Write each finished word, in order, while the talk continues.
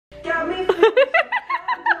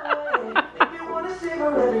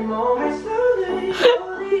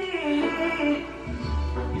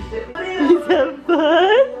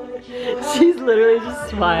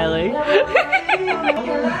smiling.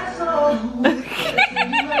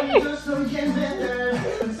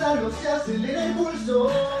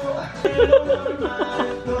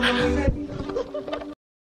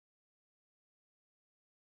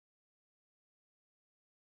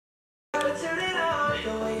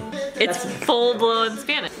 It's full-blown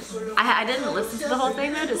Spanish. I didn't listen to the whole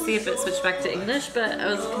thing though to see if it switched back to English, but I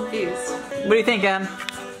was confused. What do you think, Em?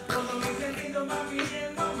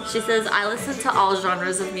 She says, I listen to all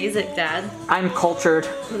genres of music, Dad. I'm cultured.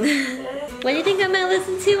 What do you think I'm gonna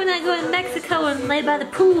listen to when I go in Mexico and lay by the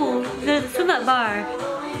pool, go to the swim-up bar?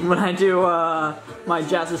 When I do my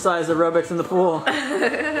jazzercise aerobics in the pool.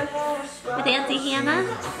 With Auntie Hannah?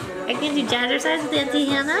 I can do jazzercise with Auntie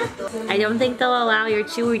Hannah? I don't think they'll allow your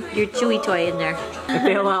Chewy toy in there. If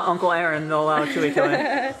they allow Uncle Aaron, they'll allow Chewy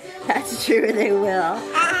toy. That's true, they will.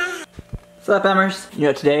 What's up, Emmers? You know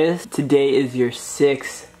what today is? Today is your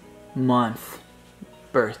 6-month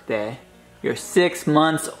birthday. You're 6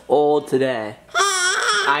 months old today.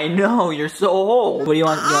 I know, you're so old. What do you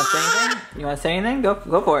want? You want to say anything? You want to say anything?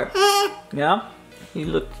 Go for it. Yeah? You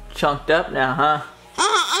look chunked up now, huh?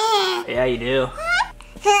 Yeah, you do.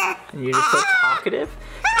 And you're just so talkative.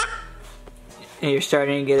 And you're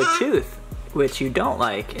starting to get a tooth, which you don't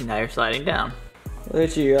like, and now you're sliding down. Look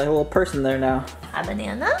at you, you're like a little person there now. A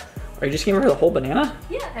banana? Are you just giving her the whole banana?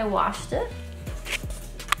 Yeah, I washed it.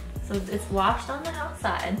 So it's washed on the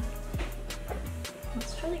outside.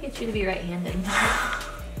 Let's try to get you to be right-handed.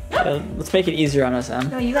 Let's make it easier on us, Em.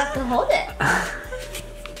 No, you have to hold it.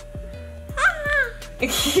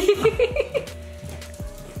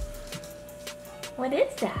 What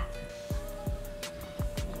is that?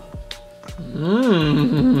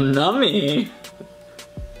 Mmm, nummy.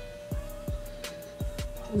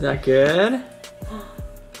 Is that good? Oh.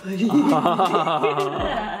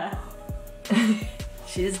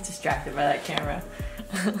 She's distracted by that camera.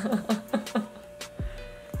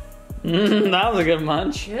 That was a good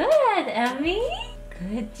munch. Good, Emmy.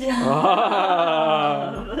 Good job.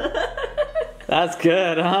 Oh, that's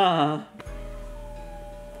good, huh?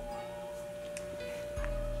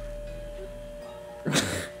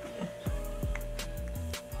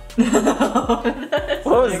 What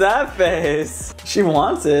was that face? She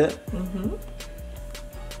wants it. Mm-hmm.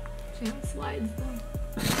 She has slides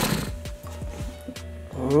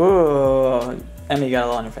though. Ooh. Emmy, you got a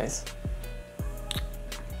lot on your face.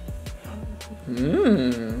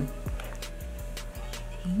 Mmm.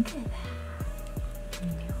 Think of that.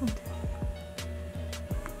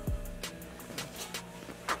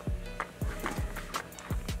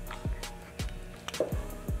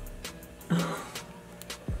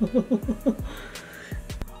 We're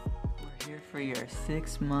here for your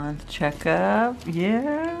 6-month checkup.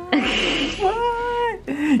 Yeah.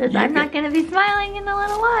 What? I'm not gonna be smiling in a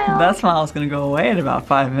little while. That smile's gonna go away in about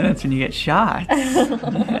 5 minutes when you get shots.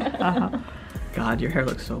 God, your hair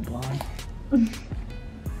looks so blonde.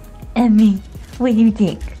 Emmy, what do you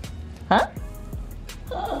think? Huh?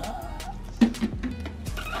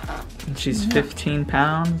 She's 15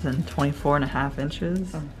 pounds and 24.5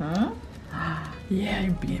 inches. Uh-huh. Yeah,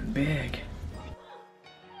 you're being big.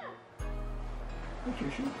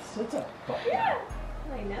 Yeah,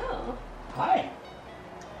 I know. Hi.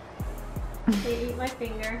 They eat my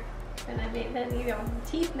finger, and I made them eat your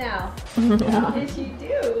teeth now. Yes, you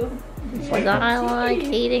do. I like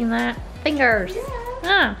eating that fingers. Yeah.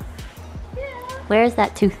 Huh. Yeah. Where's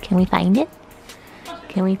that tooth? Can we find it?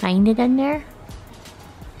 Can we find it in there?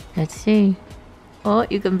 Let's see. Oh,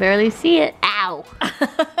 you can barely see it. Ow!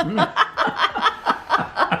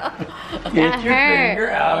 Get your finger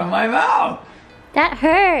out of my mouth. That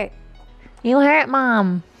hurt. You hurt,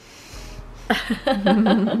 Mom. Talk to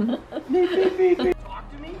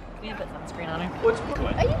me? We have put sunscreen on her. What's good?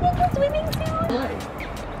 Are you going swimming soon?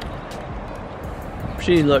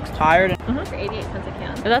 She looks tired. For 88 cents a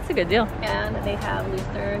can. But that's a good deal. And they have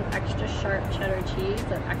Lucerne extra sharp cheddar cheese.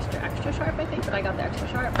 That's extra sharp, I think, but I got the extra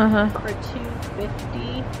sharp. For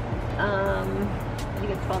 $2.50. I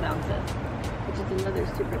think it's 12 ounces, which is another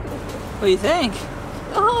super good deal. What do you think?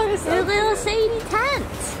 Oh, it's a little shady tent.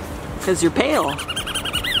 Because you're pale.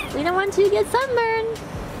 We don't want you to get sunburned.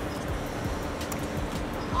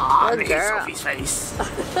 Ah, look at Sophie's face.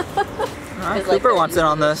 Alright, Cooper wants in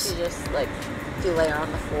on this. You just like do lay her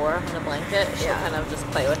on the floor on a blanket. She'll kind of just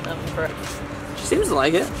play with them for. She seems to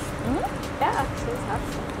like it. Yeah, she's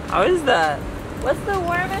happy. How is that? What's the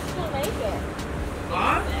warmest you'll make it?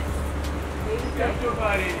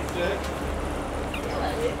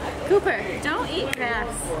 Cooper, don't eat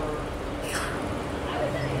grass.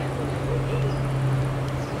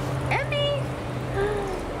 Emmy!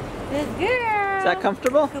 Good girl! Is that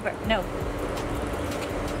comfortable? Cooper, no.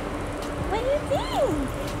 What do you think?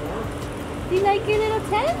 Do you like your little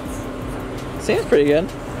tent? Seems pretty good.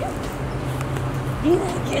 You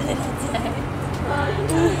like your little tent?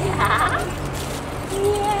 Yeah.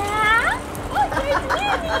 Yeah. Oh, there's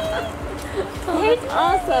Weaning. There's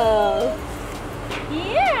awesome.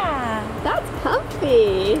 Yeah. That's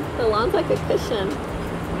comfy. The lawn's like a cushion.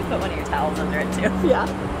 You put one of your towels under it too. Yeah.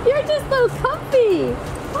 You're just so comfy.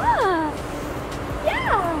 Ah.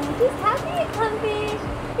 Yeah. Just happy and comfy.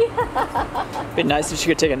 Yeah. Be nice if she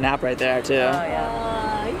could take a nap right there too. Oh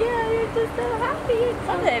yeah. Yeah, you're just so happy and comfy.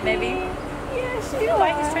 Someday maybe. Yeah, I don't know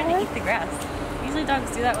why he's trying to eat the grass. Usually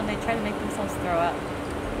dogs do that when they try to make themselves throw up.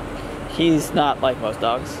 He's not like most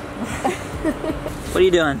dogs. What are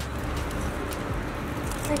you doing?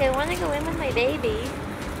 It's like I want to go in with my baby.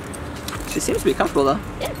 She seems to be comfortable though.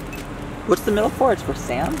 Yeah. What's the middle for? It's for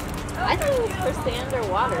sand? I thought it was for sand or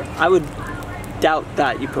water. I would doubt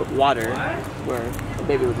that you put water where the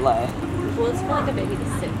baby would lay. Well, it's for like a baby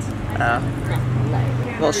to sit. Uh, Not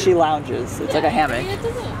lay. well, she lounges. It's like a hammock. I mean,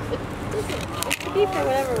 it could be for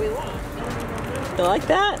whatever we want. You like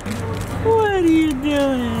that? What are you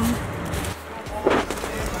doing?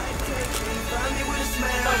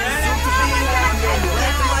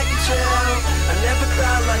 I never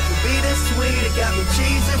thought life would be this sweet. It got me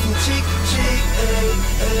cheesing from cheek to cheek, ay,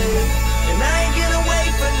 ay. And I ain't gonna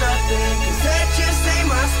wait for nothing, cause that just ain't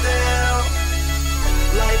my style.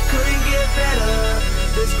 Life couldn't get better.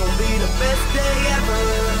 This gon' be the best day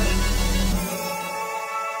ever.